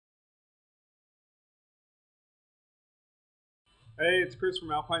Hey, it's Chris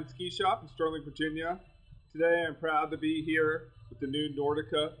from Alpine Ski Shop in Sterling, Virginia. Today I'm proud to be here with the new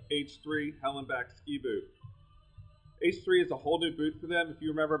Nordica H3 Hellenback ski boot. H3 is a whole new boot for them. If you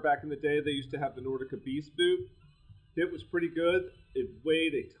remember back in the day, they used to have the Nordica Beast boot. It was pretty good. It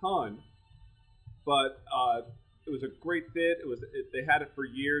weighed a ton, but it was a great fit. They had it for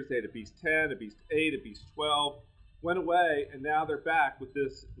years. They had a Beast 10, a Beast 8, a Beast 12. Went away, and now they're back with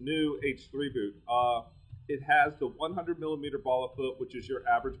this new H3 boot. It has the 100 millimeter ball of foot, which is your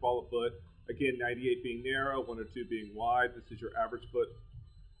average ball of foot. Again, 98 being narrow, 102 being wide. This is your average foot.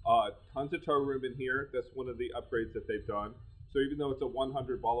 Tons of toe room in here. That's one of the upgrades that they've done. So even though it's a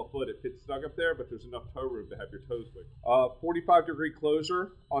 100 ball of foot, it fits snug up there, but there's enough toe room to have your toes wiggle. 45-degree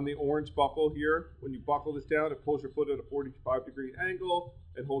closure on the orange buckle here. When you buckle this down, it pulls your foot at a 45-degree angle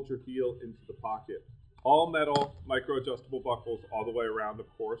and holds your heel into the pocket. All metal, micro-adjustable buckles all the way around, of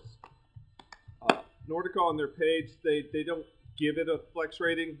course. Nordica on their page, they don't give it a flex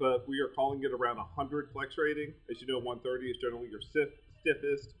rating, but we are calling it around 100 flex rating. As you know, 130 is generally your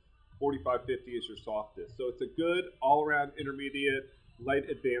stiffest, 45-50 is your softest. So it's a good all-around intermediate, light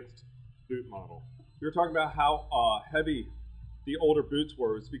advanced boot model. We were talking about how heavy the older boots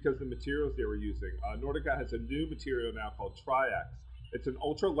were. It's because of the materials they were using. Nordica has a new material now called Triax. It's an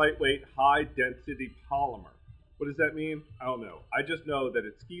ultra lightweight, high density polymer. What does that mean? I don't know. I just know that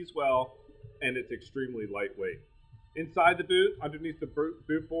it skis well and it's extremely lightweight. Inside the boot, underneath the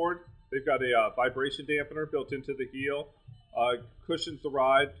boot board, they've got a vibration dampener built into the heel. Cushions the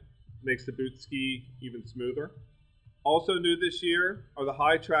ride, makes the boot ski even smoother. Also new this year are the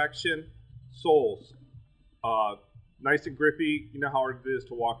high traction soles. Nice and grippy. You know how hard it is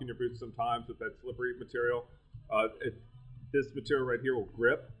to walk in your boots sometimes with that slippery material. This material right here will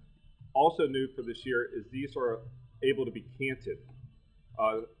grip. Also new for this year is these are able to be canted.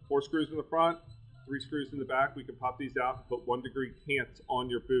 4 screws in the front, 3 screws in the back. We can pop these out and put 1-degree cants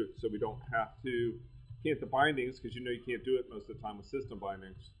on your boot so we don't have to cant the bindings, because you know you can't do it most of the time with system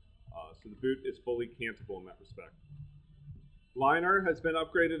bindings. So the boot is fully cantable in that respect. Liner has been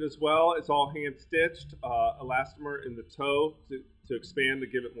upgraded as well. It's all hand stitched. Elastomer in the toe to expand to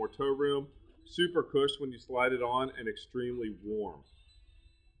give it more toe room. Super cush when you slide it on and extremely warm.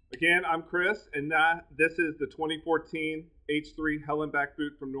 Again, I'm Chris, and this is the 2014 H3 Hellenback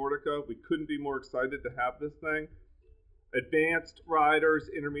boot from Nordica. We couldn't be more excited to have this thing. Advanced riders,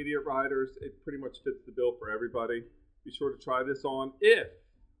 intermediate riders, it pretty much fits the bill for everybody. Be sure to try this on if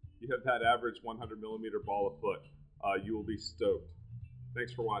you have that average 100 millimeter ball of foot. You will be stoked.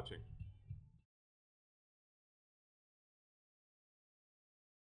 Thanks for watching.